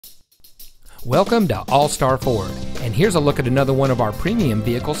Welcome to All-Star Ford, and here's a look at another one of our premium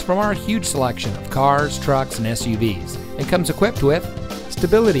vehicles from our huge selection of cars, trucks, and SUVs. It comes equipped with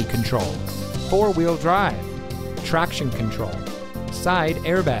stability control, four-wheel drive, traction control, side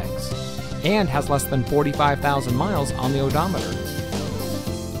airbags, and has less than 45,000 miles on the odometer.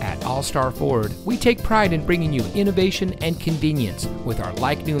 At All-Star Ford, we take pride in bringing you innovation and convenience with our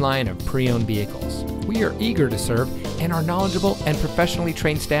like-new line of pre-owned vehicles. We are eager to serve, and our knowledgeable and professionally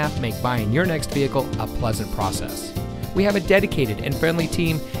trained staff make buying your next vehicle a pleasant process. We have a dedicated and friendly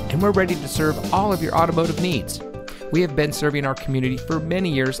team, and we're ready to serve all of your automotive needs. We have been serving our community for many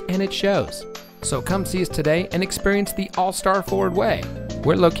years, and it shows. So come see us today and experience the All-Star Ford way.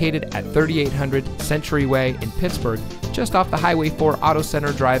 We're located at 3800 Century Way in Pittsburgh, just off the Highway 4 Auto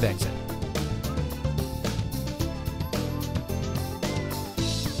Center Drive exit.